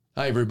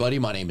Hi, everybody.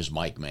 My name is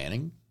Mike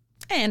Manning.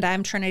 And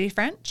I'm Trinity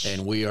French.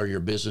 And we are your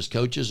business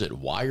coaches at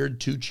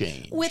Wired to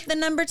Change. With the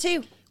number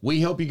 2.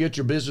 We help you get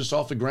your business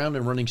off the ground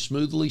and running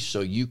smoothly so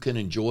you can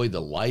enjoy the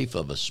life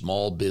of a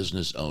small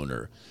business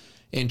owner.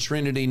 And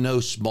Trinity, no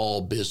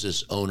small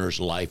business owner's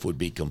life would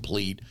be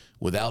complete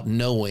without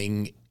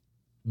knowing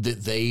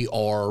that they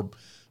are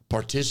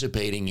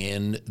participating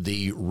in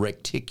the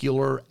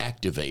reticular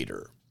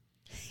activator.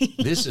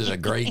 This is a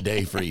great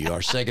day for you.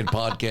 Our second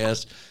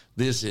podcast.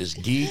 This is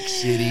Geek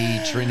City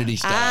Trinity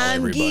style,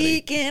 everybody.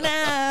 I'm geeking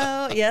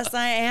out. Yes,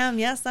 I am.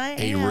 Yes, I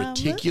am. A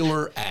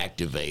reticular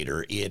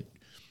activator. I'm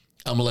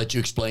going to let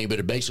you explain, but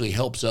it basically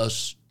helps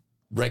us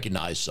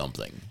recognize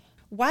something.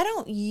 Why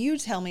don't you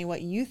tell me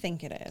what you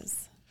think it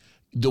is?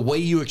 The way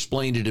you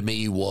explained it to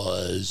me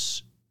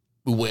was,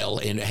 well,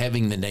 in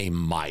having the name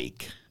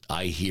Mike,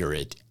 I hear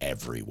it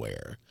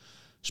everywhere.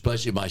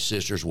 Especially at my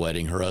sister's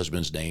wedding. Her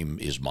husband's name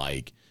is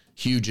Mike.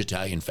 Huge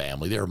Italian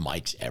family. There are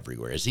Mikes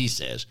everywhere. As he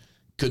says,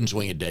 couldn't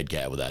swing a dead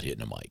cat without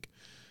hitting a mic.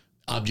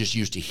 I'm just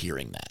used to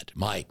hearing that.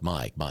 Mike.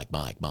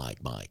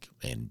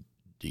 And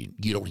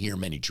you don't hear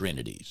many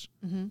Trinities.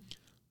 Mm-hmm.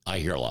 I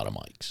hear a lot of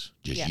Mikes.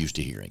 Just used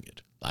to hearing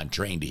it. I'm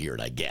trained to hear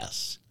it, I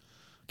guess,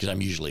 because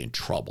I'm usually in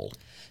trouble. But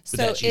so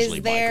that's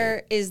usually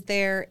is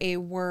there a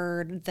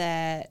word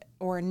that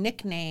or a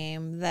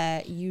nickname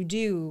that you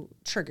do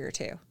trigger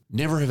to?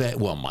 Never have had,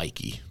 well,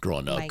 Mikey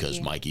growing up,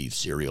 because Mikey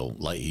eats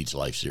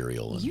life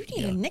cereal. And, you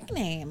need a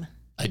nickname.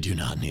 I do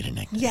not need a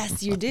nickname.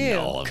 Yes, you do,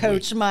 No,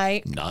 Coach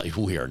Mike.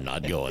 We are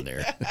not going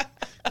there.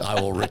 I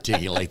will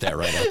reticulate that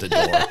right out the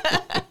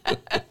door.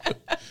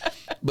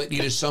 But it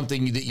is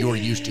something that you're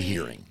used to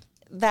hearing.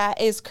 That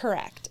is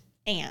correct.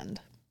 And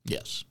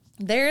yes,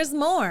 there's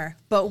more.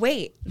 But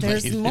wait,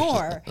 there's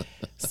more.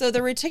 So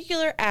the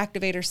reticular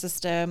activator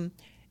system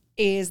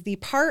is the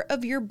part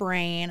of your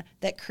brain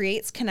that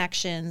creates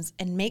connections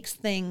and makes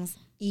things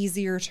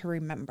easier to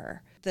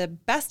remember. The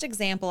best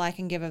example I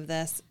can give of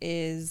this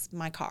is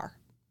my car.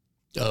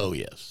 Oh,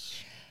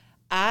 yes.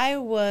 I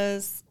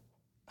was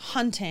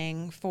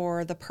hunting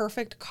for the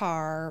perfect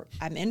car.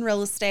 I'm in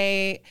real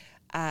estate.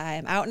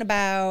 I'm out and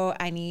about.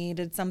 I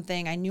needed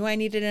something. I knew I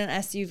needed an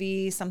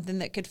SUV, something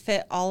that could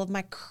fit all of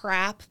my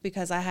crap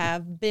because I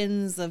have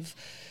bins of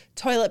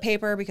toilet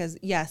paper because,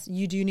 yes,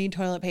 you do need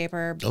toilet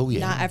paper. Oh, yeah.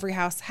 Not every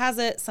house has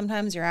it.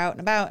 Sometimes you're out and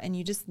about and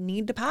you just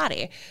need to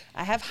potty.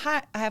 I have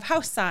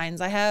house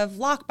signs. I have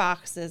lock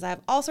boxes. I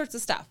have all sorts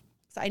of stuff.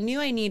 So I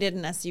knew I needed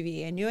an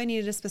SUV. I knew I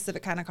needed a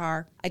specific kind of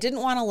car. I didn't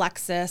want a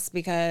Lexus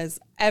because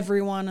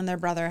everyone and their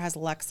brother has a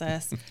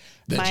Lexus.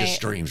 That just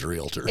screams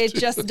realtor. It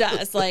just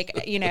does.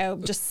 Like,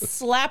 just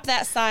slap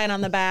that sign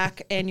on the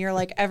back and you're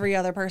like every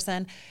other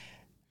person.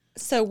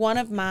 So one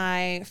of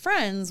my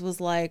friends was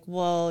like,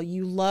 well,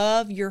 you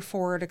love your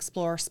Ford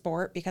Explorer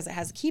Sport because it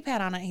has a keypad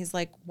on it. He's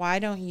like, why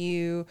don't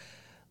you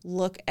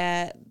look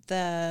at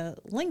the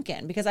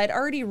Lincoln? Because I'd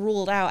already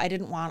ruled out I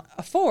didn't want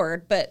a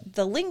Ford, but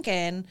the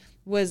Lincoln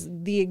was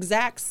the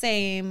exact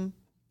same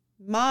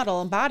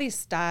model and body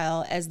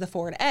style as the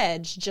Ford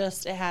Edge,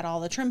 just it had all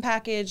the trim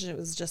package. It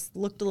was just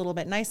looked a little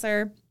bit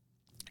nicer.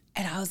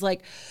 And I was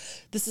like,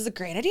 this is a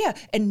great idea.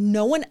 And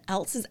no one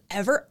else has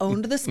ever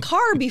owned this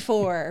car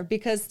before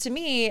because to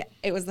me,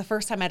 it was the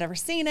first time I'd ever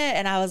seen it.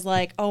 And I was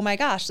like, oh my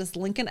gosh, this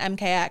Lincoln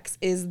MKX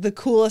is the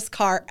coolest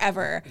car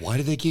ever. Why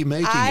do they keep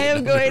making it? I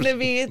am going to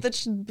be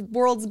the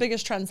world's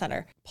biggest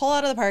trendsetter. Pull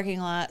out of the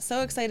parking lot,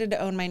 so excited to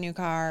own my new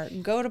car,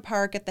 go to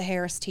park at the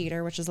Harris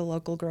Teeter, which is a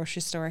local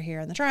grocery store here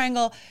in the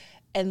Triangle.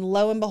 And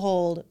lo and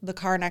behold, the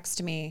car next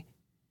to me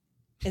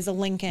is a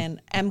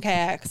Lincoln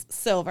MKX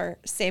silver,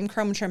 same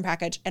chrome trim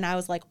package. And I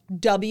was like,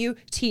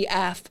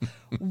 WTF,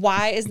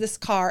 why is this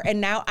car? And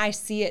now I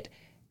see it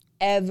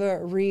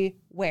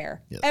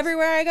everywhere. Yes.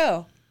 Everywhere I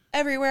go.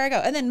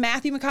 And then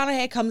Matthew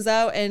McConaughey comes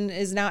out and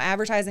is now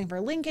advertising for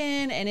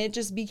Lincoln. And it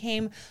just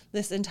became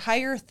this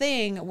entire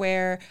thing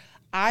where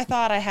I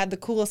thought I had the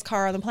coolest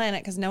car on the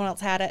planet because no one else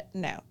had it.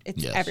 No,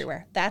 it's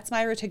everywhere. That's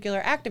my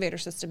reticular activator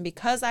system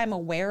because I'm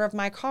aware of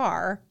my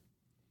car.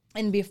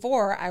 And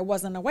before I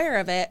wasn't aware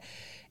of it,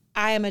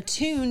 I am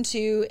attuned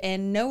to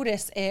and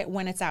notice it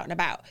when it's out and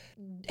about.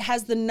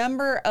 Has the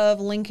number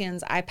of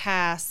Lincolns I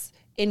pass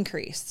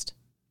increased?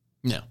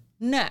 No.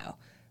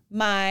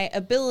 My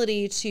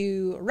ability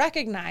to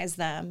recognize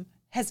them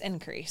has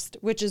increased,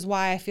 which is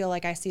why I feel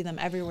like I see them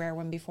everywhere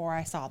when before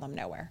I saw them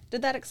nowhere.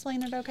 Did that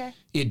explain it okay?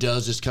 It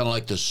does. It's kind of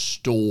like the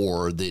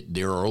store that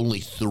there are only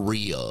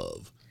 3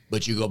 of,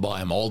 but you go by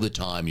them all the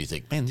time. You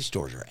think, man, these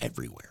stores are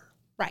everywhere.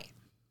 Right.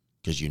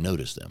 Because you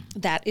notice them.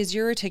 That is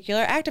your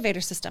reticular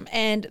activator system.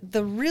 And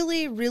the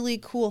really, really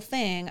cool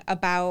thing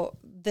about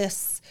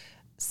this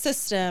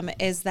system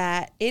is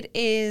that it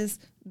is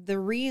the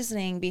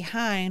reasoning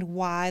behind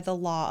why the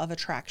law of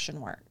attraction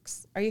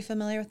works. Are you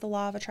familiar with the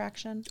law of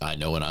attraction? I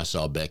know when I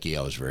saw Becky,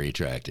 I was very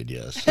attracted,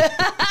 yes.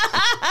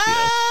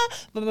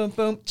 Yes. Boom, boom,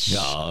 boom.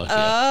 No,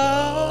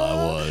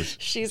 I was.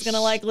 She's going to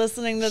like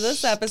listening to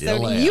this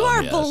episode. You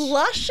are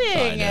blushing.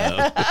 I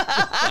know.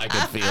 I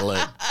could feel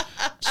it.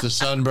 It's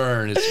the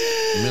sunburn.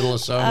 It's middle of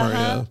summer.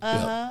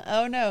 Yeah.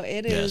 Oh no,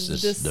 it Yes,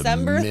 is this- the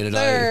December minute I-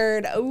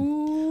 3rd.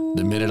 Ooh,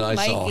 The minute I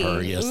saw Mikey.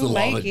 her, yes, Ooh, the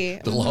Mikey.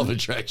 law of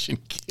attraction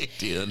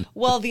kicked in.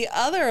 Well, the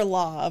other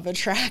law of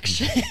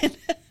attraction.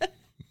 Oh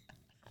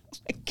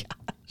my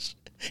gosh.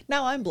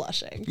 Now I'm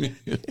blushing.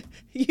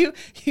 You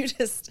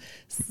just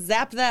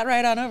zapped that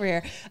right on over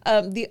here.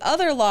 The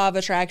other law of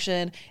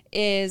attraction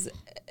is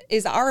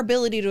our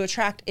ability to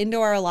attract into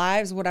our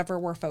lives whatever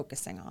we're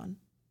focusing on.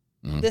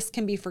 This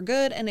can be for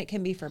good and it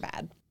can be for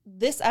bad.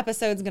 This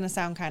episode's going to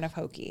sound kind of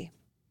hokey.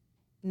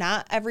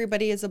 Not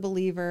everybody is a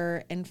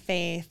believer in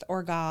faith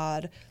or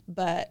God,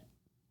 but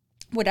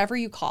whatever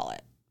you call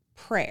it,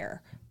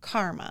 prayer,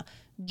 karma,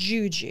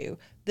 juju,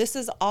 this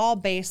is all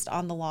based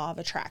on the law of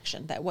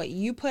attraction, that what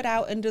you put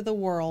out into the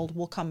world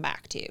will come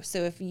back to you. So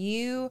if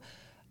you,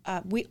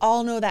 we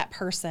all know that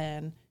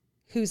person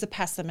who's a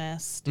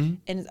pessimist and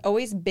is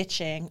always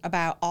bitching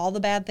about all the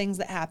bad things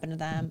that happen to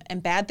them,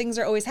 and bad things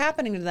are always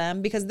happening to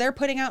them because they're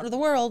putting out into the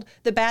world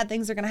the bad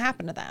things are going to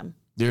happen to them.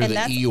 They're And the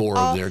that's Eeyore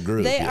of their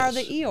group. They are yes.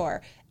 the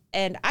Eeyore.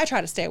 And I try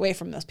to stay away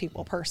from those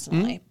people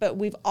personally, but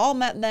we've all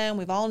met them.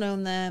 We've all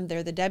known them.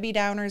 They're the Debbie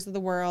Downers of the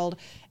world,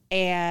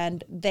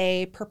 and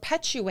they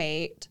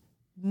perpetuate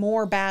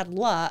more bad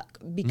luck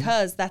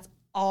because that's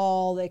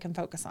all they can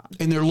focus on.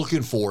 And they're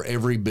looking for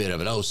every bit of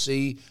it. Oh,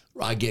 see,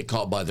 I get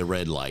caught by the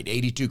red light.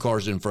 82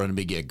 cars in front of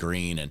me get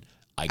green, and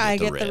I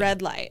get the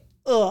red light.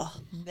 Ugh,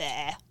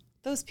 bleh.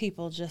 Those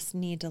people just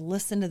need to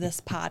listen to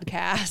this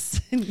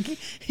podcast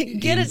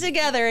and get it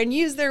together and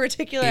use their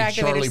reticular And activator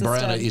Charlie system.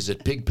 Brown, is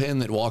it Pigpen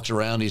that walks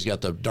around? He's got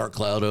the dark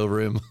cloud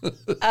over him.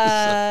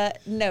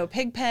 No,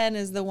 Pigpen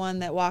is the one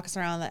that walks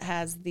around that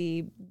has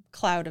the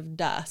cloud of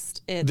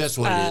dust. It's, That's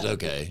what it is.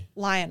 Okay.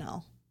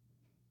 Lionel.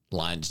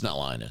 It's not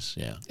Linus.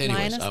 Yeah.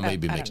 Anyways, Linus? I may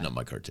be I don't mixing know. up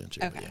my cartoons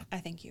here. Okay, Yeah. I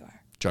think you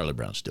are. Charlie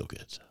Brown's still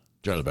good. So.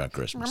 Charlie Brown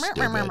Christmas. Still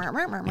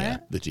good. Yeah,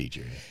 the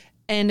teacher.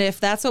 And if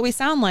that's what we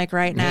sound like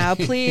right now,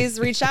 please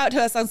reach out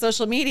to us on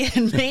social media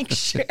and make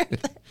sure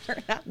that we're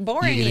not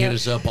boring You you. can hit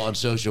us up on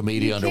social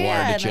media under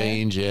Wired can. to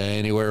Change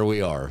anywhere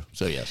we are.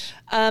 So, yes.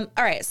 All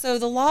right. So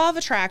the law of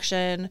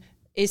attraction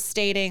is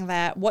stating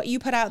that what you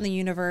put out in the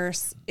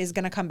universe is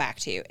going to come back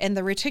to you. And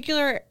the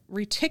reticulator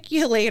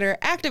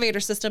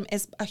activator system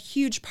is a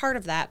huge part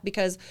of that,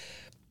 because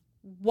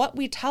what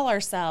we tell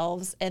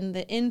ourselves and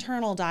the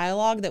internal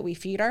dialogue that we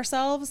feed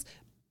ourselves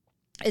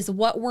is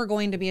what we're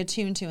going to be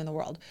attuned to in the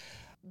world.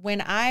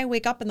 When I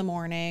wake up in the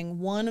morning,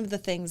 one of the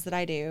things that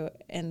I do,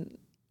 and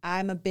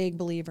I'm a big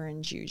believer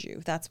in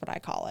juju, that's what I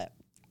call it.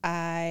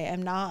 I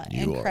am not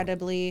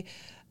incredibly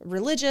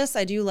religious.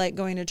 I do like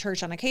going to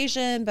church on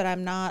occasion, but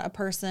I'm not a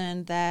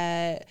person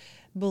that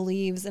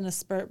believes in a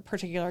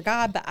particular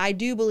God, but I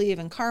do believe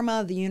in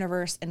karma, the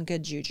universe, and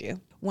good juju.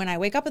 When I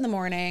wake up in the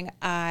morning,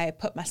 I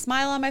put my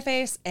smile on my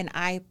face and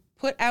I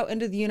put out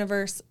into the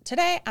universe,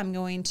 today I'm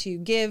going to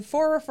give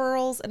 4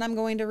 referrals and I'm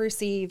going to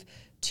receive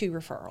 2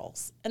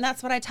 referrals. And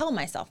that's what I tell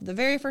myself the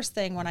very first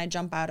thing when I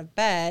jump out of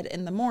bed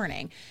in the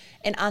morning.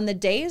 And on the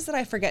days that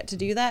I forget to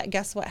do that,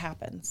 guess what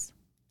happens?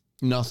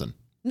 Nothing.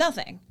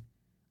 Nothing.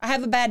 I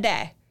have a bad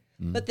day.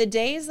 But the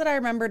days that I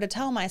remember to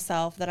tell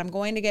myself that I'm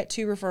going to get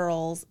 2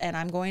 referrals and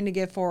I'm going to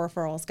give 4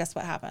 referrals, guess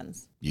what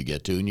happens? You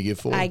get 2 and you get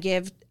 4. I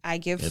give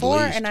At 4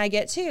 least. and I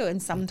get 2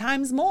 and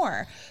sometimes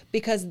more,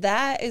 because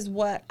that is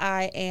what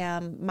I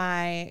am.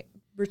 My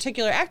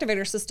reticular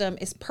activator system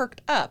is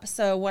perked up.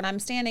 So when I'm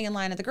standing in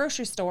line at the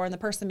grocery store and the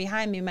person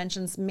behind me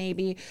mentions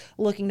maybe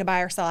looking to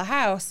buy or sell a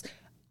house,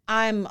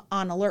 I'm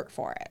on alert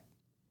for it.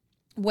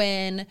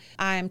 When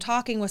I'm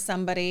talking with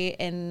somebody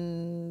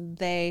and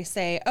they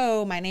say,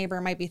 oh, my neighbor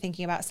might be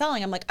thinking about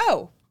selling, I'm like,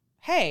 oh,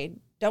 hey,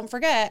 don't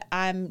forget,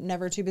 I'm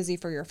never too busy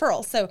for your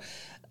referrals. So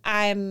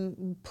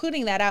I'm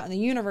putting that out in the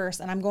universe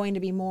and I'm going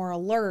to be more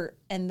alert,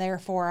 and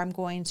therefore I'm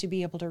going to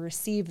be able to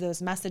receive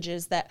those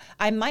messages that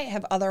I might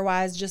have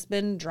otherwise just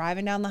been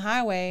driving down the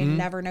highway,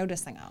 never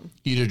noticing them.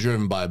 You'd have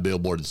driven by a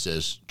billboard that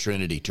says,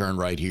 Trinity, turn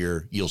right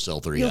here. You'll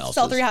sell 3 houses. You'll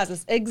sell 3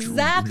 houses.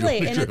 Exactly.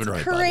 And driven it's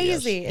right by it,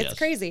 crazy. yes, It's yes.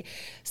 crazy.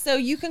 So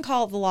you can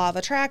call it the law of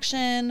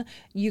attraction.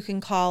 You can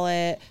call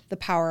it the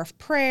power of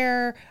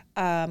prayer,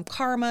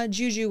 karma,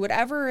 juju,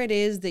 whatever it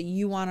is that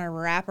you want to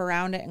wrap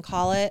around it and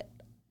call it.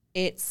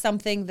 It's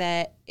something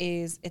that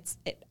it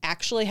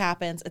actually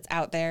happens. It's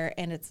out there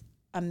and it's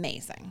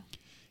amazing.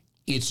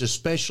 It's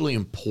especially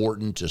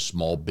important to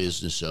small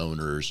business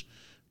owners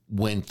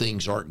when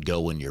things aren't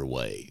going your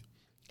way.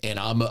 And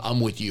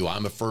I'm with you.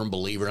 I'm a firm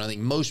believer. And I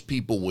think most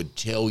people would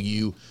tell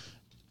you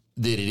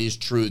that it is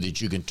true that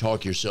you can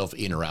talk yourself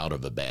in or out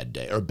of a bad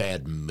day or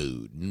bad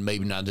mood.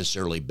 Maybe not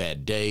necessarily a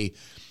bad day.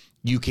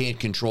 You can't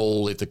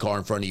control if the car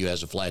in front of you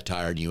has a flat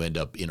tire and you end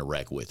up in a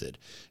wreck with it.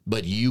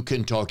 But you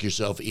can talk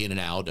yourself in and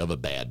out of a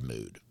bad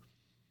mood.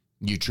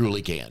 You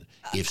truly can.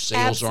 If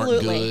sales aren't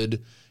Absolutely.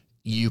 good,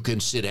 you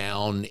can sit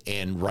down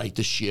and right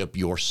the ship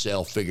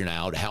yourself, figuring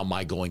out how am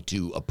I going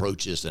to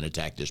approach this and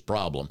attack this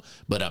problem.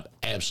 But I'm an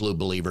absolute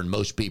believer, and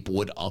most people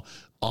would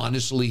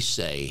honestly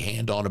say,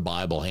 hand on a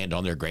Bible, hand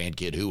on their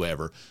grandkid,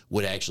 whoever,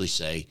 would actually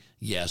say,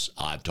 yes,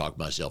 I've talked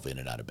myself in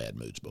and out of bad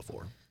moods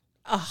before.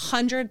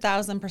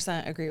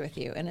 100,000% agree with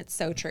you. And it's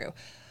so true.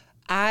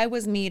 I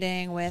was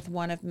meeting with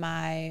one of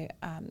my,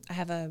 I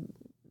have a,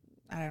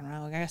 I don't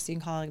know, I guess you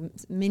can call it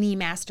a mini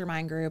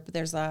mastermind group.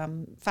 There's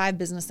 5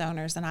 business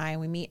owners and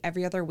we meet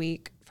every other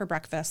week for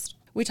breakfast.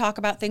 We talk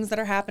about things that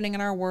are happening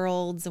in our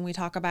worlds, and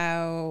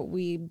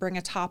we bring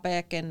a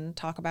topic and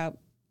talk about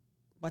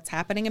what's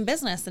happening in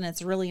business. And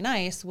it's really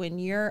nice when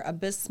you're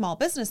a small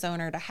business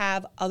owner to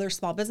have other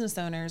small business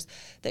owners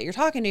that you're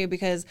talking to,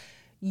 because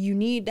you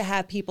need to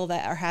have people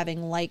that are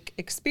having like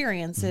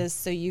experiences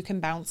so you can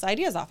bounce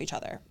ideas off each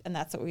other. And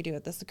that's what we do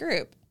at this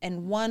group.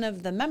 And one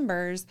of the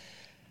members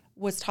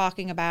was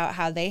talking about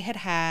how they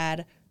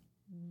had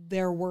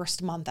their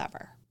worst month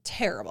ever.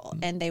 Terrible.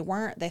 And they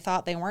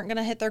thought they weren't going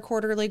to hit their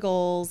quarterly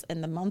goals,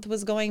 and the month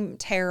was going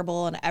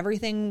terrible, and every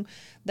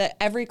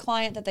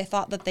client that they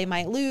thought that they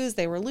might lose,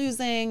 they were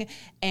losing.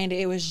 And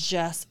it was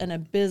just an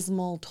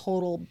abysmal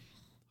total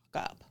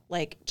up,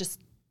 like just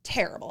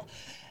terrible.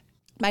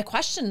 My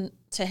question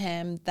to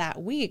him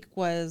that week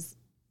was,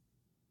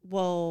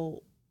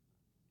 well,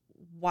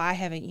 why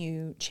haven't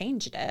you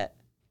changed it?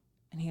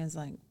 And he was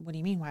like, what do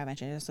you mean, why haven't I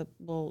changed it? I said,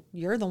 well,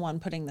 you're the one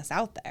putting this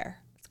out there.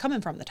 It's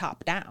coming from the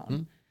top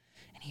down.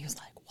 And he was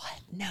like,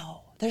 what?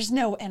 No, there's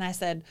no. And I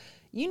said,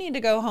 you need to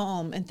go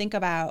home and think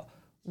about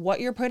what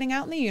you're putting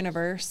out in the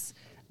universe,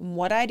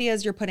 what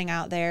ideas you're putting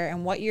out there,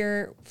 and what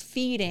you're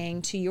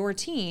feeding to your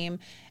team.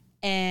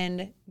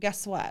 And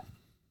guess what?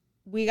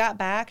 We got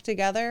back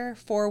together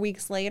 4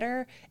 weeks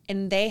later,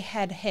 and they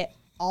had hit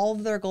all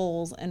of their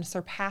goals and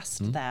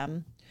surpassed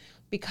them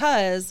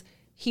because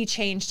he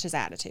changed his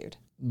attitude.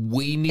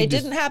 It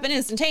didn't happen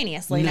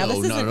instantaneously. Now, this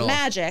isn't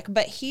magic,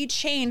 but he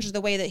changed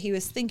the way that he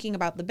was thinking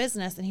about the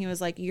business, and he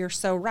was like, you're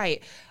so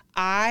right.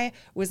 I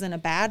was in a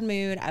bad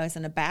mood. I was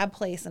in a bad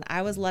place, and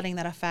I was letting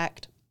that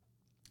affect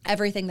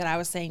everything that I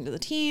was saying to the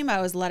team.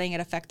 I was letting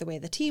it affect the way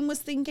the team was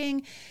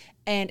thinking,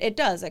 and it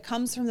does. It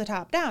comes from the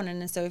top down,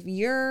 and so if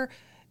your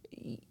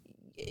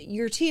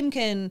team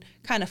can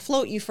kind of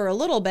float you for a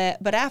little bit,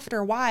 but after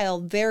a while,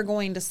 they're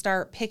going to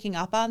start picking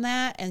up on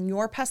that, and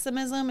your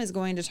pessimism is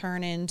going to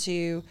turn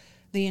into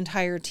the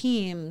entire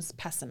team's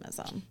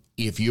pessimism.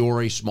 If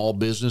you're a small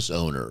business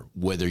owner,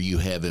 whether you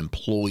have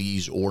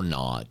employees or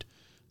not,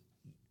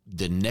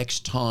 the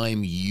next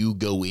time you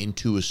go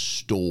into a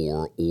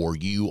store or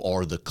you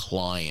are the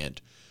client,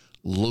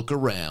 look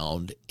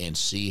around and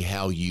see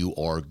how you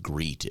are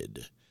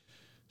greeted.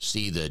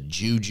 See the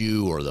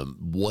juju or the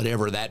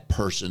whatever that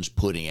person's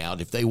putting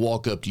out. If they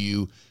walk up to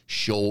you,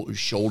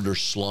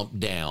 shoulders slumped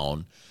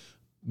down,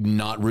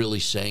 not really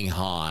saying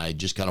hi,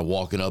 just kind of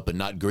walking up and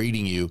not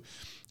greeting you,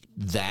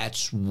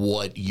 that's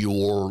what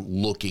you're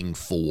looking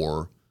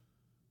for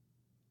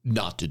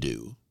not to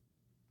do.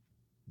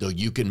 Though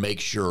you can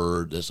make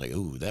sure that's like,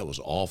 oh, that was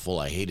awful.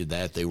 I hated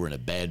that. They were in a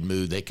bad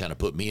mood. They kind of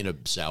put me in a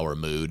sour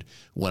mood.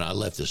 When I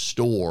left the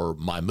store,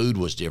 my mood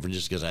was different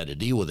just because I had to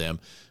deal with them.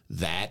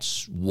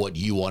 That's what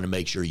you want to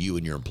make sure you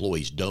and your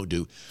employees don't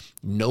do.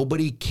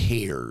 Nobody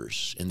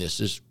cares, and this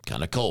is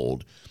kind of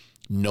cold,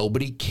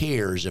 nobody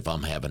cares if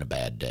I'm having a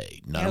bad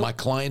day. None of my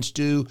clients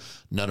do.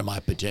 None of my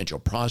potential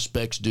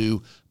prospects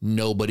do.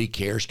 Nobody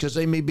cares because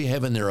they may be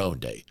having their own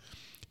day.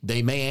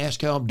 They may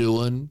ask how I'm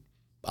doing.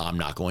 I'm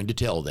not going to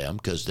tell them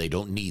because they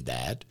don't need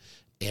that.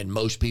 And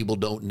most people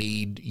don't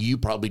need, you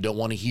probably don't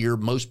want to hear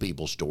most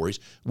people's stories.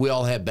 We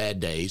all have bad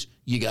days.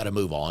 You got to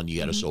move on. You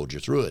got to soldier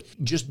through it.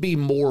 Just be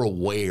more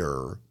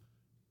aware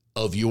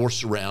of your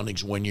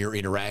surroundings when you're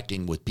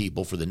interacting with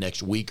people for the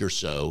next week or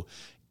so,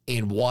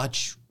 and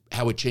watch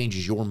how it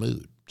changes your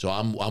mood. So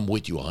I'm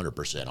with you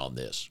 100% on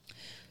this.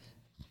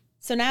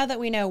 So now that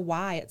we know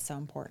why it's so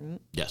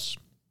important. Yes.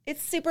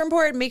 It's super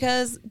important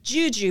because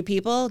juju,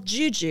 people,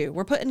 juju.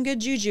 We're putting good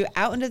juju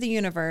out into the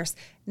universe.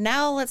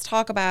 Now let's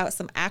talk about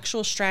some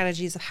actual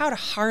strategies of how to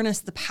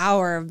harness the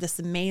power of this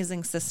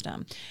amazing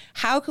system.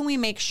 How can we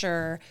make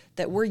sure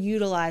that we're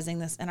utilizing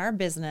this in our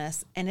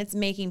business and it's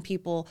making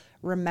people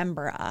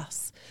remember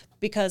us?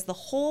 Because the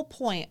whole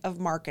point of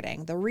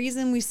marketing, the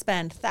reason we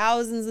spend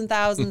thousands and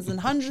thousands and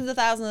hundreds of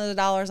thousands of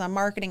dollars on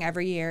marketing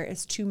every year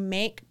is to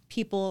make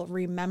people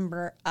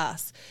remember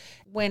us.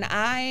 When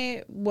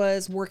I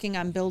was working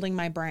on building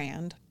my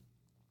brand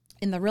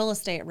in the real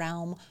estate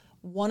realm,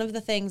 one of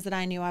the things that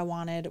I knew I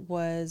wanted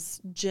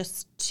was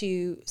just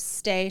to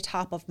stay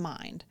top of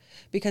mind.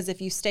 Because if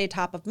you stay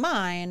top of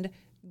mind,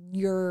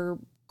 your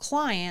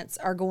clients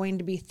are going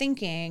to be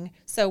thinking,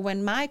 so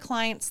when my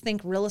clients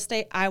think real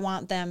estate, I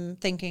want them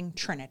thinking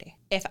Trinity.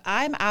 If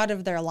I'm out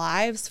of their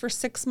lives for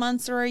 6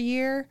 months or a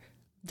year,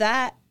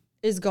 that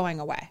is going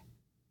away.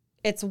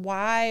 It's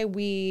why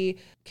we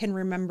can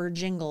remember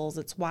jingles.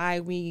 It's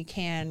why we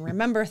can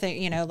remember things,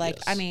 yes.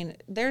 I mean,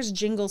 there's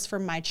jingles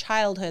from my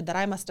childhood that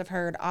I must have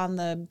heard on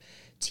the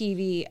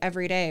TV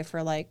every day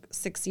for like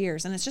 6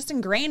 years. And it's just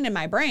ingrained in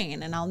my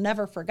brain and I'll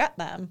never forget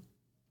them.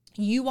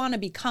 You want to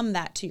become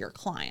that to your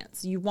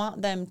clients. You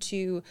want them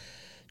to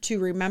to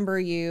remember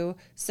you.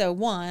 So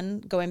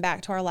one, going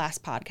back to our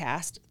last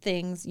podcast,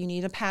 things you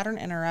need a pattern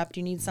interrupt.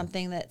 You need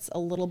something that's a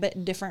little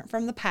bit different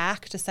from the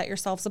pack to set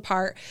yourselves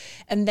apart.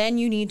 And then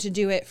you need to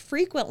do it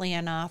frequently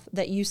enough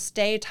that you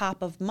stay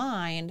top of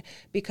mind,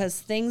 because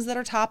things that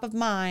are top of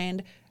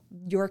mind,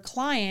 your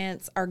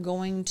clients are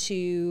going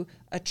to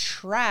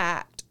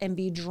attract and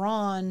be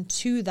drawn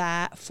to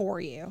that for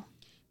you.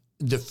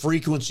 The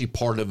frequency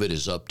part of it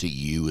is up to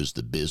you as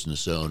the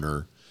business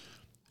owner.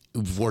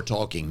 If we're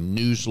talking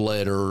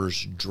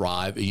newsletters,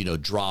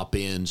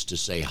 drop-ins to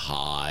say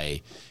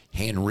hi,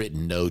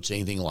 handwritten notes,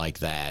 anything like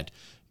that,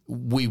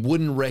 we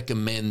wouldn't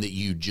recommend that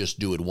you just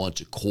do it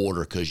once a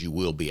quarter, because you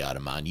will be out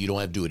of mind. You don't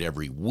have to do it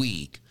every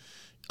week.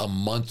 A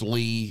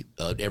monthly,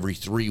 every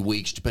 3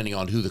 weeks, depending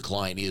on who the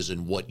client is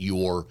and what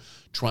you're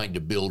trying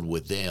to build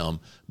with them.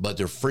 But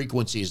their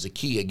frequency is the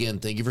key. Again,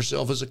 think of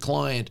yourself as a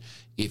client.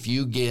 If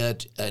you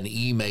get an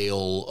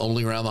email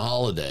only around the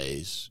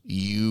holidays,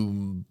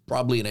 you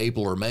probably in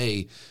April or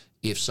May,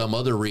 if some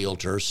other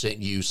realtor sent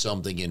you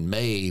something in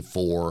May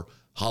for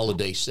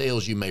holiday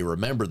sales, you may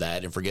remember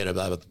that and forget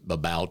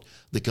about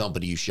the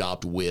company you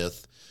shopped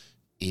with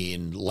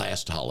in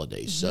last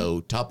holidays.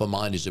 So top of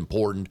mind is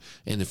important,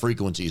 and the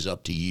frequency is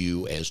up to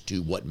you as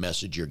to what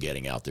message you're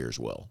getting out there as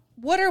well.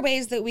 What are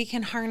ways that we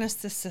can harness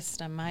the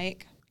system,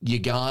 Mike? You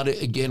got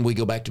it. Again, we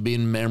go back to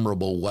being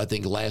memorable. I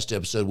think last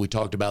episode we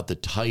talked about the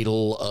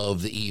title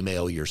of the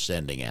email you're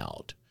sending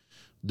out,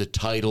 the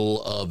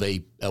title of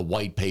a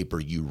white paper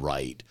you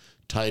write,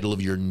 title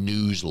of your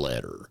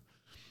newsletter,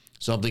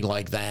 something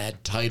like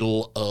that,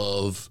 title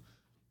of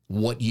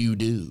what you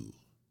do.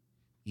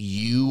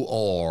 You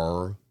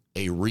are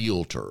a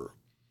realtor.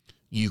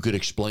 You could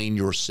explain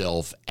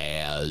yourself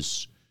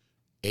as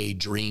a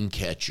dream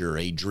catcher,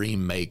 a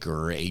dream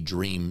maker, a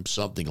dream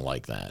something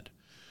like that.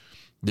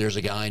 There's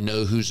a guy I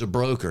know who's a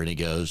broker, and he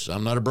goes,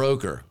 I'm not a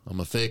broker, I'm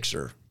a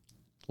fixer.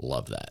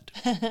 Love that.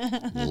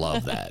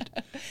 Love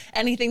that.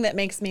 Anything that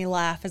makes me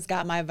laugh has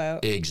got my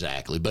vote.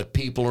 Exactly. But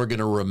people are going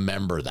to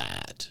remember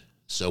that.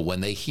 So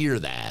when they hear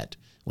that,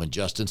 when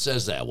Justin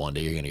says that one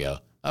day, you're going to go,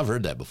 I've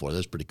heard that before.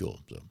 That's pretty cool.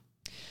 So.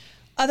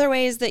 Other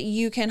ways that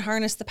you can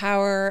harness the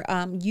power,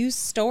 use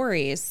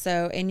stories.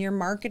 So in your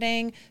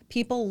marketing,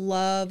 people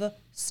love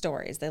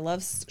stories. They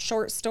love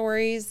short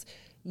stories.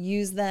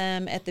 Use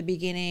them at the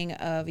beginning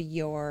of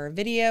your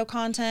video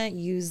content.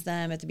 Use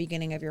them at the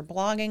beginning of your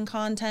blogging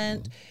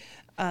content.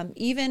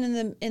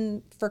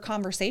 Even for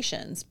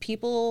conversations,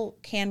 people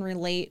can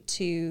relate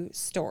to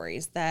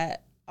stories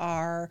that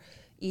are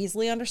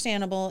easily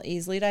understandable,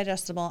 easily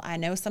digestible. I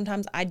know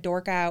sometimes I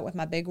dork out with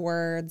my big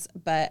words,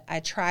 but I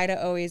try to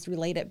always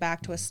relate it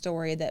back to a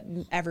story that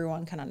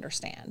everyone can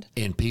understand.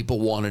 And people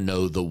want to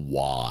know the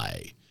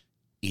why.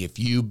 If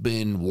you've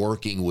been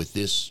working with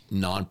this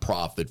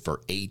nonprofit for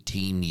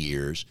 18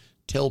 years,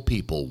 tell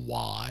people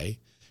why.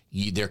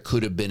 There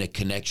could have been a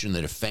connection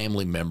that a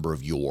family member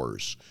of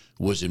yours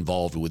was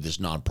involved with this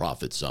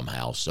nonprofit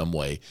somehow, some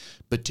way.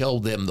 But tell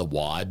them the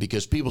why,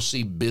 because people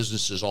see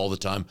businesses all the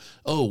time.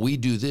 Oh, we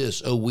do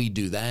this. Oh, we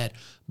do that.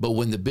 But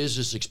when the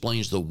business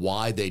explains the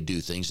why they do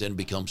things, then it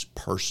becomes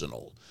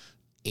personal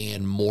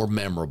and more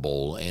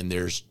memorable, and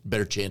there's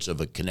better chance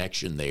of a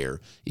connection there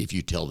if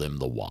you tell them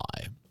the why.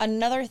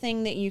 Another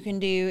thing that you can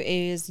do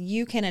is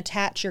you can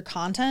attach your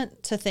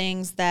content to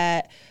things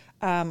that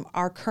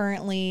are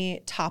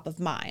currently top of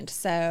mind.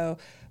 So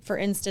for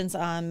instance,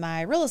 on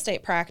my real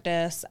estate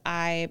practice,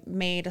 I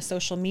made a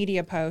social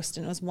media post,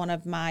 and it was one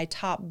of my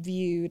top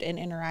viewed and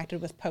interacted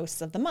with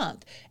posts of the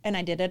month. And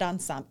I did it on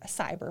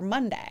Cyber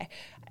Monday.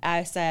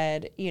 I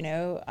said,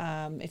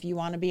 if you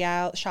want to be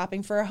out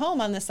shopping for a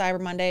home on this Cyber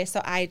Monday.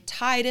 So I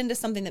tied into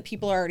something that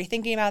people are already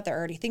thinking about. They're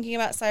already thinking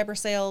about cyber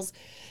sales.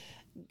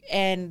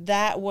 And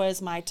that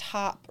was my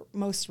top,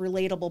 most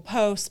relatable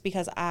post,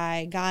 because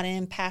I got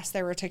in past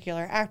their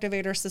reticular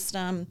activator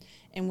system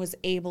and was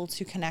able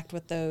to connect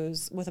with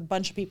a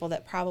bunch of people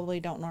that probably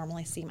don't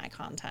normally see my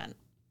content.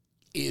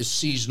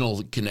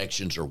 Seasonal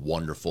connections are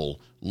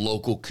wonderful.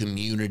 Local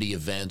community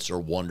events are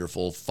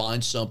wonderful.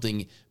 Find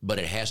something, but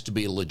it has to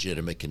be a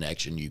legitimate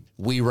connection.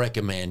 We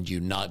recommend you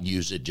not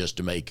use it just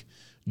to make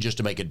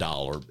a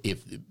dollar.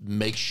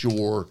 Make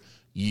sure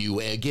you,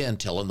 again,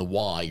 tell them the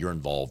why you're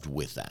involved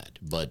with that,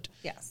 but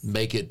yes,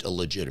 make it a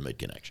legitimate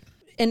connection.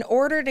 In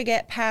order to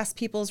get past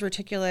people's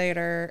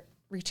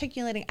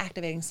reticulating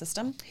activating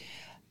system,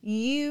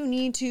 you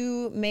need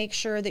to make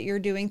sure that you're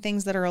doing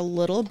things that are a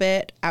little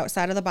bit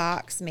outside of the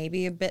box,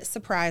 maybe a bit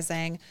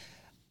surprising.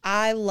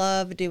 I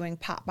love doing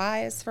pop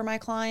buys for my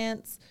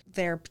clients.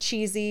 They're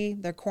cheesy,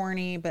 they're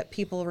corny, but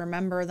people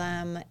remember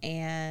them,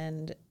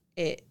 and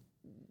it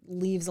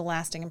leaves a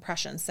lasting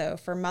impression. So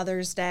for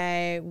Mother's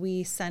Day,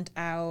 we sent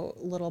out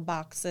little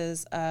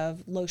boxes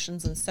of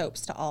lotions and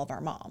soaps to all of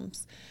our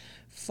moms.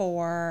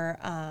 For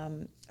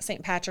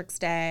St. Patrick's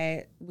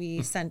Day,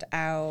 we sent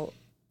out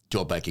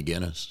 12-pack of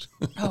Guinness.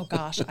 Oh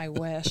gosh, I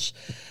wish.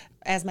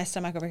 As my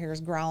stomach over here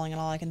is growling,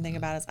 and all I can think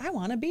about is, I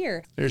want a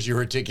beer. There's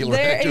your reticular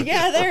activator.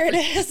 Yeah, there it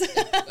is.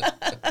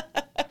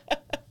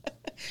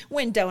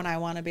 When don't I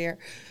want a beer?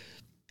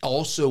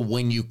 Also,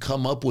 when you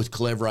come up with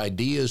clever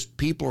ideas,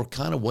 people are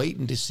kind of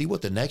waiting to see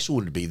what the next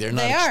one would be. They're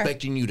not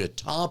expecting you to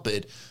top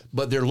it,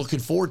 but they're looking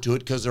forward to it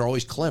because they're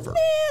always clever.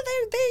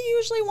 Yeah, they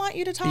usually want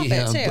you to top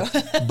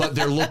it too. But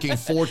they're looking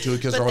forward to it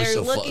because they're always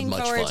so much fun. Looking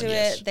forward to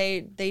yes.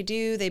 it.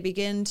 They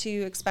begin to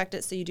expect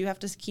it. So you do have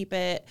to keep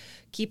it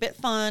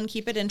fun,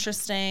 keep it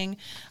interesting.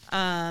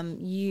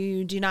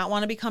 You do not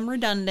want to become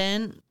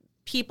redundant.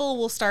 People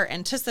will start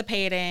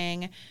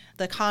anticipating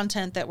the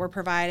content that we're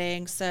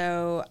providing.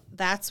 So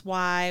that's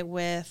why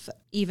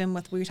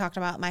we talked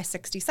about my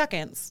 60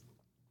 seconds,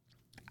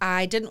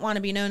 I didn't want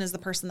to be known as the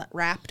person that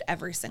rapped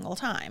every single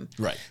time.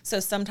 Right. So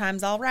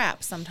sometimes I'll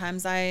rap.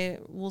 Sometimes I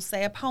will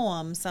say a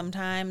poem.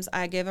 Sometimes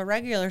I give a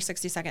regular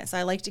 60 seconds. So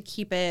I like to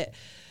keep it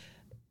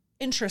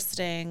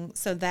interesting.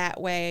 So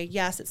that way,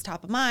 yes, it's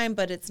top of mind,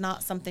 but it's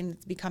not something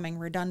that's becoming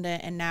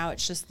redundant. And now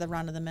it's just the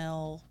run of the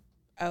mill.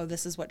 Oh,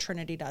 this is what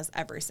Trinity does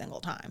every single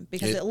time,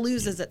 because it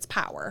loses its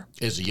power.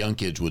 As the young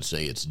kids would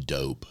say, it's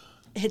dope.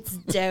 It's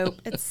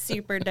dope. It's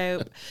super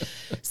dope.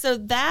 So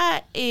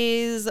that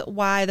is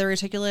why the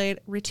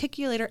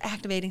reticular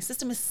activating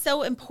system is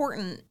so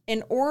important.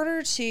 In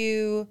order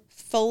to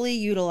fully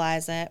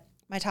utilize it,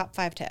 my top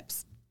 5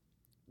 tips.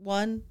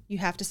 1, you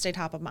have to stay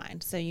top of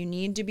mind. So you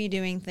need to be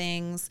doing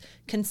things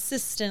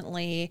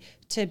consistently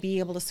to be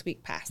able to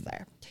squeak past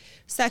there.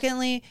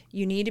 Secondly,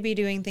 you need to be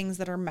doing things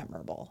that are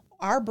memorable.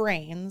 Our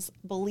brains,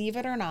 believe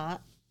it or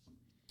not,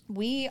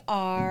 we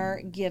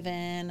are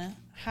given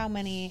how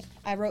many?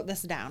 I wrote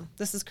this down.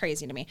 This is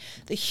crazy to me.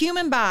 The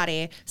human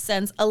body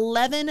sends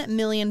 11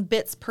 million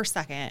bits per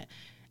second,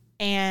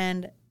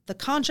 and the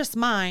conscious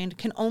mind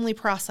can only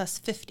process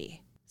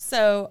 50.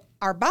 So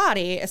our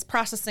body is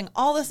processing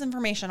all this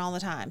information all the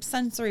time,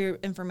 sensory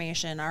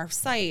information, our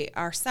sight,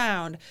 our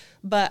sound,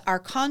 but our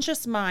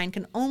conscious mind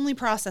can only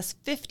process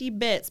 50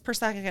 bits per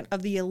second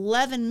of the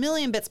 11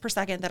 million bits per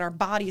second that our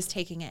body is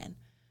taking in.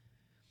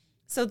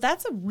 So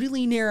that's a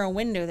really narrow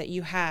window that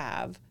you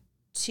have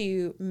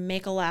to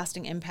make a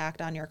lasting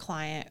impact on your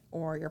client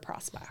or your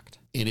prospect.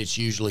 And it's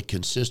usually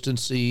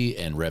consistency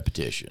and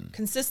repetition.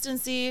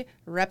 Consistency,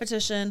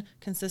 repetition,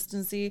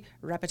 consistency,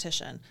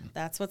 repetition.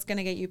 That's what's going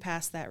to get you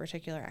past that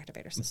reticular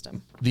activator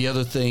system. The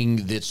other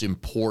thing that's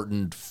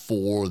important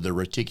for the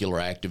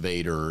reticular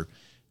activator,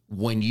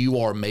 when you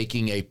are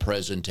making a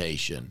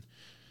presentation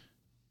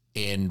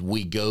and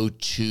we go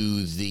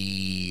to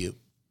the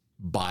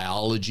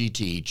biology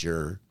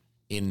teacher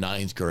in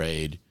 9th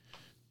grade,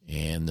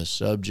 and the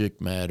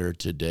subject matter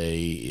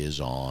today is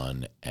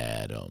on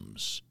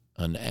atoms.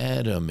 An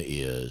atom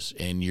is,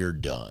 and you're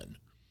done.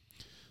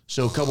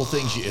 So a couple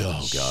things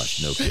oh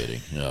gosh, no kidding.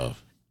 No,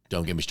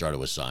 don't get me started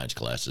with science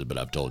classes, but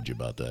I've told you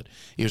about that.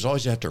 It was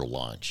always after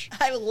lunch.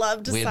 I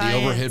loved science. We had the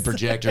overhead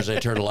projectors, they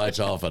turned the lights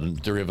off,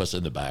 and 3 of us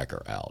in the back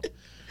are out.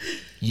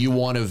 You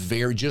want to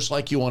vary, just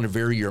like you want to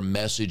vary your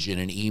message in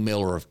an email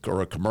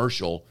or a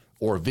commercial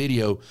or a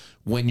video,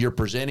 when you're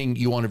presenting,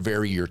 you want to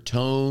vary your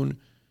tone,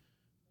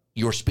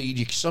 your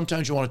speed.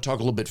 Sometimes you want to talk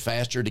a little bit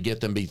faster to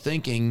get them to be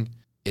thinking,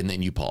 and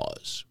then you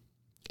pause.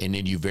 And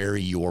then you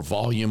vary your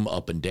volume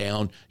up and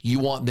down. You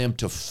want them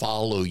to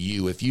follow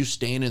you. If you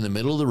stand in the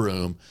middle of the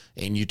room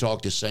and you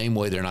talk the same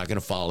way, they're not going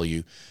to follow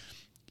you.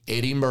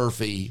 Eddie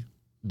Murphy,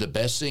 the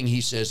best thing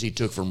he says he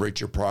took from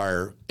Richard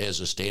Pryor as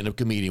a stand-up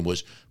comedian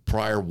was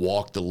Pryor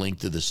walked the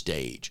length of the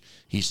stage.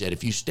 He said,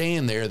 if you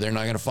stand there, they're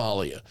not going to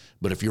follow you.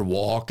 But if you're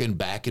walking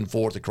back and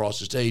forth across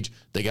the stage,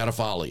 they got to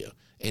follow you.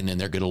 And then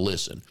they're going to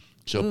listen.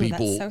 So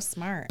that's so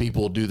smart.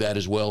 People do that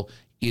as well.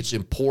 It's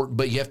important,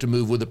 but you have to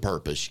move with a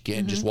purpose. You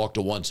can't just walk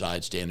to one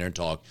side, stand there and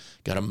talk.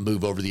 Got to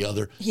move over the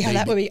other. Yeah,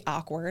 that would be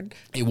awkward.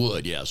 It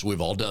would, yes. We've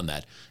all done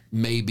that.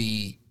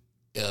 Maybe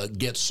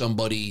get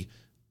somebody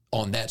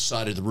on that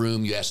side of the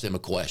room. You ask them a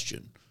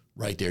question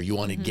right there. You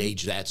want to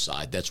engage that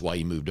side. That's why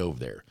you moved over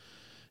there.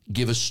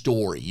 Give a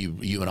story.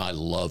 You and I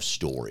love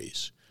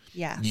stories.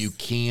 Yes. You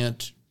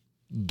can't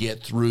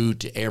get through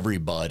to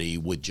everybody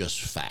with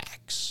just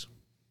facts.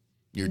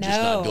 You're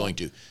just not going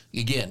to.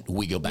 Again,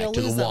 we go back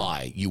to the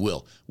why. You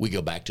will. We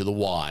go back to the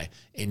why.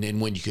 And then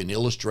when you can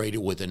illustrate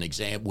it with an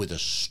example, with a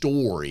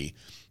story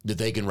that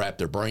they can wrap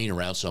their brain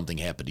around, something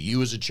happened to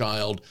you as a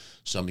child,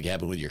 something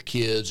happened with your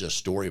kids, a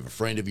story of a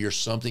friend of yours,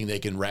 something they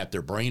can wrap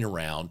their brain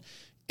around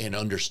and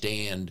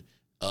understand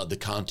the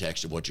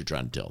context of what you're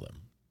trying to tell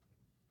them.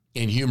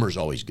 And humor is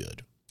always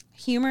good.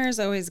 Humor is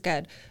always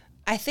good.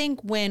 I think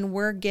when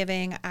we're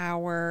giving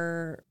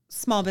our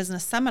small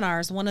business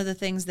seminars, one of the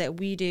things that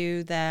we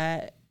do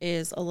that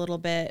is a little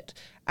bit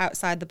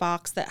outside the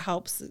box that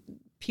helps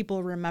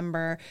people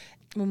remember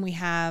when we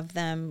have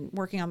them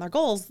working on their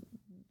goals,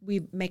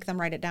 we make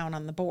them write it down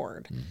on the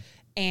board.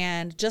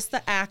 And just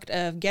the act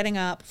of getting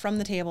up from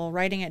the table,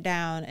 writing it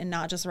down, and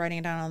not just writing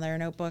it down on their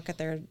notebook at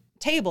their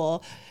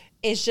table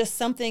is just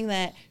something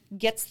that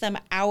gets them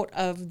out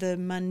of the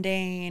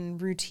mundane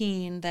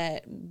routine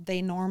that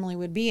they normally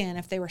would be in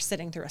if they were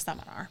sitting through a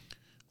seminar.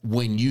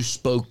 When you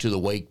spoke to the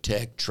Wake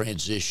Tech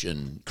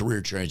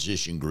career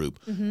transition group,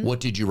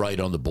 what did you write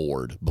on the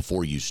board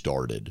before you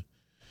started?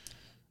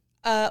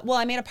 Well,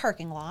 I made a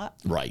parking lot.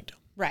 Right.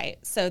 Right.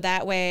 So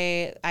that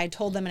way I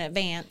told them in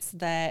advance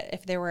that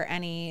if there were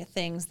any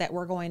things that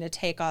were going to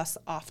take us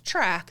off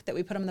track, that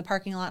we put them in the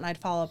parking lot and I'd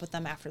follow up with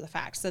them after the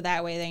fact. So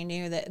that way they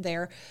knew that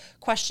their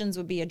questions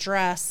would be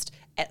addressed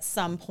at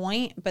some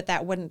point, but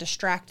that wouldn't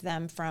distract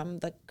them from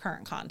the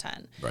current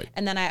content. Right.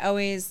 And then I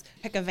always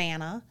pick a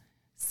Vanna.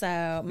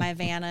 So my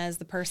Vanna is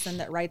the person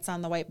that writes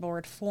on the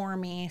whiteboard for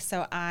me.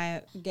 So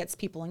I gets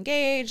people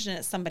engaged and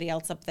it's somebody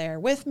else up there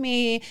with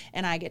me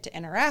and I get to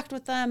interact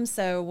with them.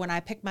 So when I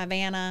pick my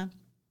Vanna,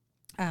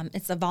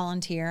 it's a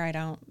volunteer. I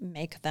don't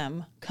make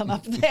them come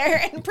up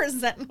there and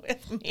present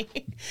with me.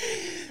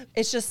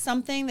 It's just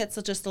something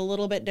that's just a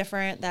little bit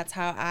different. That's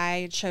how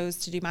I chose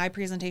to do my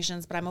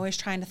presentations. But I'm always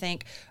trying to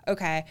think,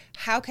 okay,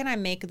 how can I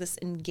make this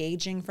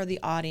engaging for the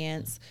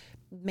audience?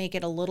 Make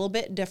it a little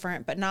bit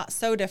different, but not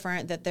so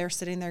different that they're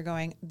sitting there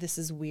going, this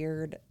is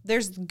weird.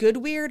 There's good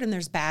weird and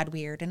there's bad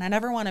weird. And I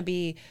never want to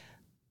be,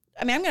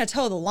 I'm going to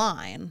toe the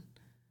line.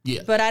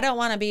 Yeah. But I don't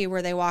want to be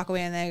where they walk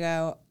away and they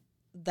go,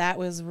 that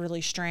was really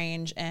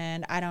strange,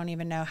 and I don't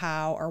even know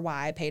how or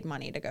why I paid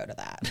money to go to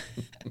that.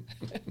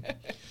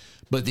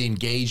 But the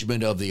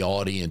engagement of the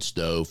audience,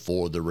 though,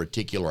 for the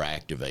reticular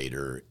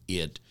activator,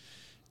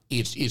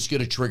 it's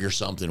going to trigger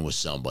something with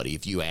somebody.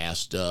 If you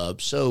asked,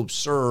 so,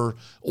 sir,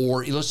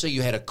 or let's say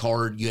you had a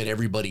card, you had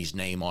everybody's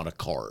name on a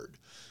card.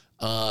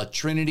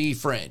 Trinity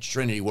French.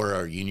 Trinity, where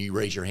are you? And you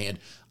raise your hand.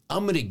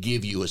 I'm going to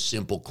give you a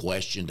simple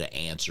question to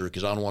answer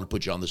because I don't want to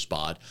put you on the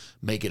spot,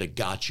 make it a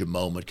gotcha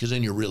moment, because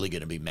then you're really going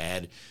to be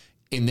mad.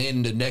 And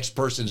then the next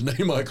person's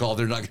name I call,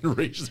 they're not going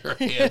to raise their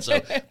hand. So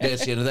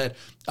that's the end of that.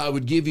 I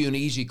would give you an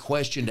easy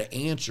question to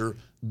answer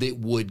that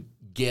would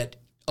get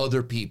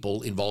other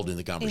people involved in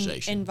the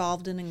conversation.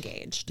 Involved and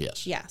engaged.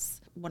 Yes.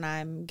 Yes. When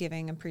I'm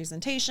giving a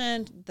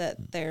presentation,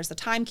 that there's a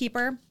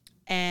timekeeper,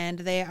 and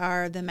they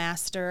are the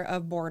master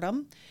of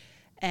boredom.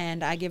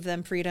 And I give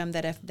them freedom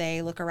that if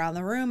they look around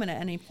the room and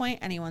at any point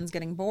anyone's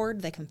getting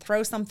bored, they can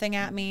throw something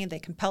at me, they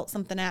can pelt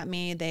something at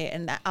me,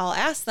 and I'll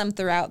ask them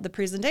throughout the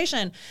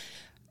presentation,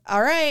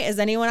 all right, is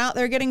anyone out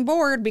there getting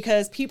bored?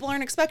 Because people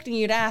aren't expecting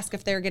you to ask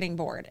if they're getting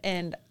bored.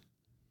 And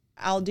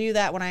I'll do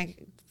that when I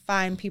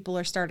find people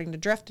are starting to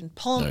drift and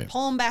pull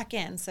them back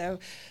in. So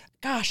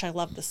gosh, I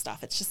love this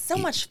stuff. It's just so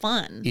much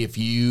fun. If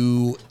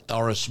you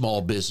are a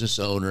small business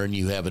owner and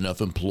you have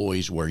enough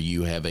employees where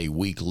you have a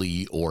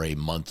weekly or a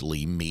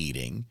monthly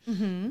meeting,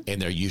 and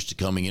they're used to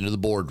coming into the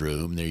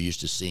boardroom, they're used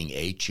to seeing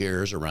 8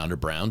 chairs around a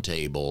brown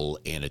table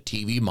and a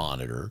TV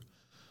monitor,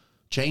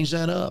 change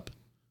that up.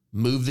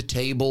 Move the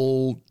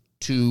table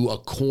to a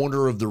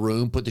corner of the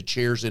room, put the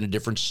chairs in a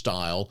different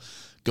style,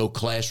 go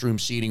classroom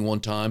seating one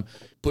time,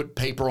 put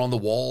paper on the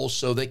walls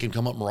so they can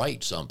come up and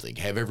write something.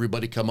 Have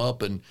everybody come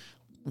up and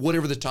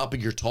whatever the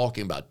topic you're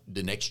talking about,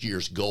 the next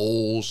year's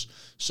goals,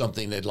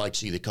 something they'd like to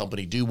see the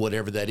company do,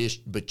 whatever that is,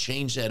 but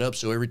change that up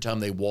so every time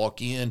they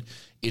walk in,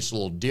 it's a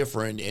little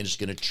different and it's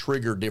going to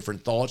trigger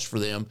different thoughts for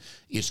them.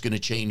 It's going to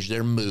change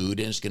their mood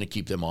and it's going to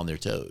keep them on their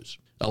toes.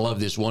 I love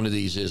this. One of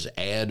these is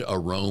add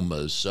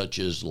aromas such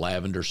as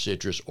lavender,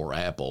 citrus, or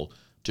apple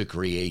to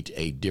create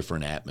a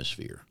different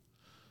atmosphere.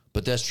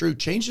 But that's true.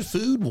 Change the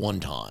food one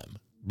time.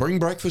 Bring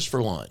breakfast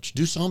for lunch.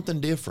 Do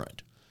something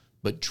different.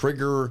 But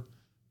trigger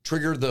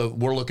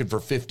we're looking for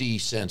 50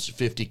 cents,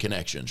 50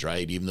 connections,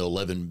 right? Even though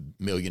 11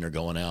 million are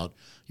going out,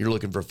 you're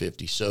looking for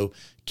 50. So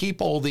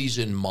keep all these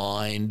in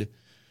mind.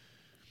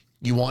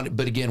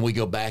 But again, we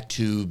go back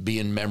to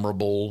being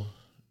memorable,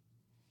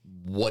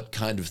 what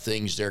kind of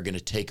things they're going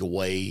to take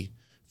away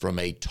from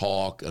a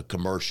talk, a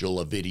commercial,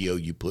 a video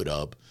you put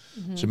up.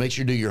 Mm-hmm. So make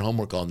sure you do your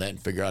homework on that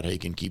and figure out how you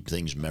can keep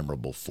things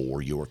memorable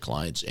for your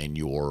clients and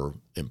your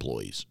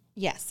employees.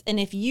 Yes. And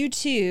if you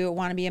too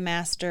want to be a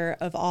master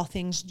of all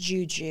things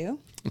juju,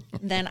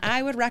 then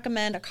I would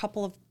recommend a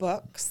couple of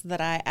books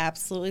that I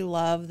absolutely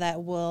love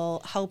that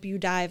will help you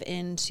dive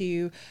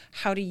into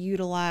how to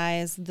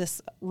utilize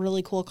this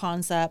really cool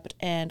concept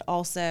and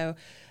also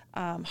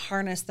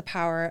harness the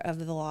power of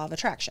the law of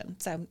attraction.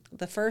 So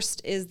the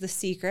first is The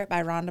Secret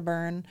by Rhonda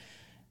Byrne.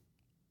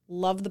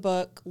 Love the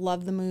book,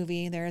 love the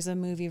movie. There is a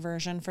movie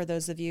version for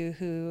those of you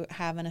who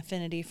have an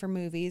affinity for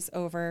movies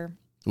over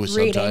with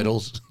reading.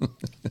 Subtitles.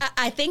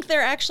 I think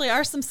there actually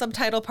are some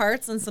subtitle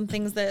parts and some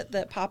things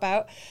that pop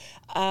out.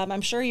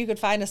 I'm sure you could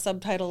find a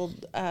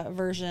subtitled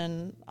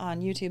version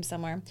on YouTube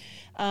somewhere.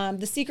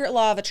 The Secret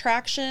Law of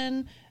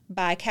Attraction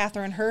by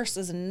Catherine Hurst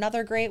is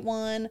another great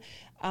one.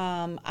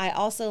 I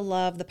also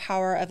love The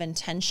Power of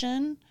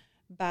Intention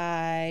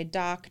by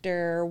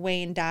Dr.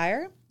 Wayne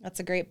Dyer. That's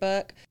a great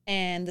book.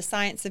 And The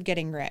Science of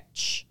Getting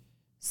Rich.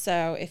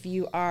 So if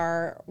you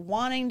are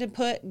wanting to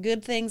put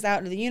good things out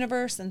into the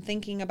universe and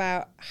thinking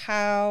about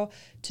how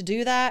to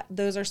do that,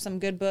 those are some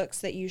good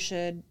books that you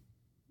should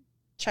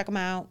check them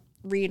out,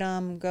 read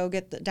them,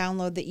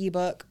 download the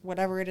ebook,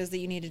 whatever it is that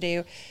you need to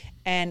do,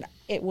 and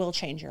it will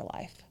change your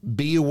life.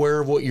 Be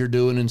aware of what you're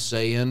doing and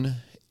saying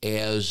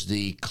as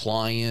the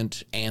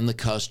client and the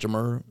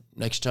customer.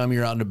 Next time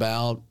you're out and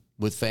about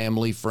with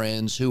family,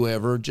 friends,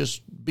 whoever,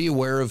 just be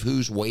aware of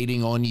who's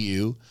waiting on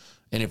you.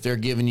 And if they're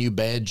giving you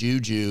bad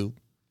juju,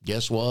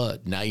 guess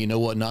what? Now you know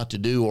what not to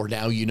do, or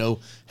now you know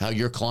how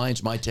your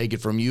clients might take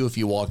it from you if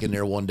you walk in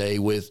there one day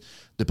with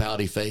the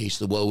pouty face,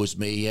 the woe is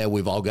me. Yeah,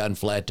 we've all gotten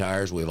flat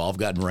tires. We've all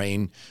gotten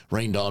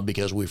rained on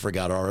because we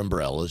forgot our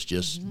umbrellas.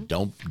 Just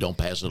don't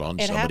pass it on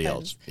to somebody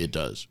else. It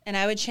does. And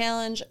I would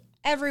challenge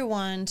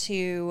everyone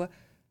to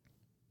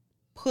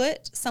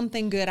put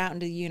something good out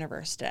into the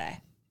universe today.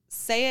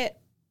 Say it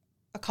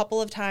a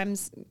couple of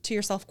times to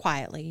yourself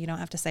quietly. You don't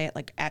have to say it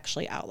like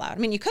actually out loud. I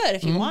mean, you could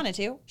if you wanted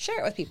to.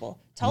 Share it with people.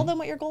 Tell them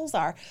what your goals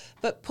are.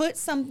 But put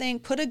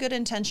a good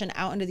intention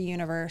out into the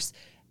universe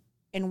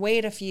and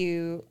wait a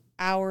few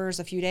hours,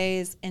 a few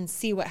days, and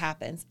see what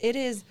happens. It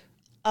is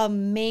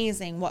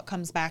amazing what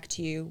comes back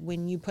to you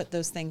when you put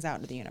those things out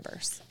into the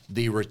universe.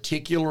 The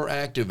reticular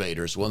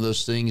activator is one of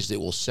those things that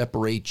will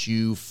separate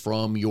you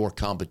from your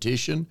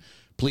competition.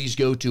 Please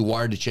go to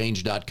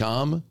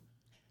wiredtochange.com.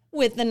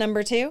 With the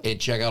number 2.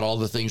 And check out all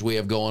the things we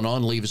have going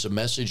on. Leave us a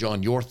message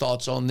on your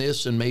thoughts on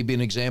this and maybe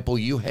an example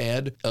you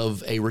had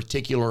of a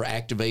reticular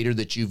activator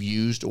that you've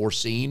used or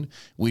seen.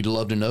 We'd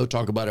love to know.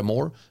 Talk about it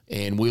more.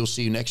 And we'll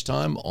see you next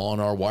time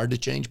on our Wired to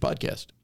Change podcast.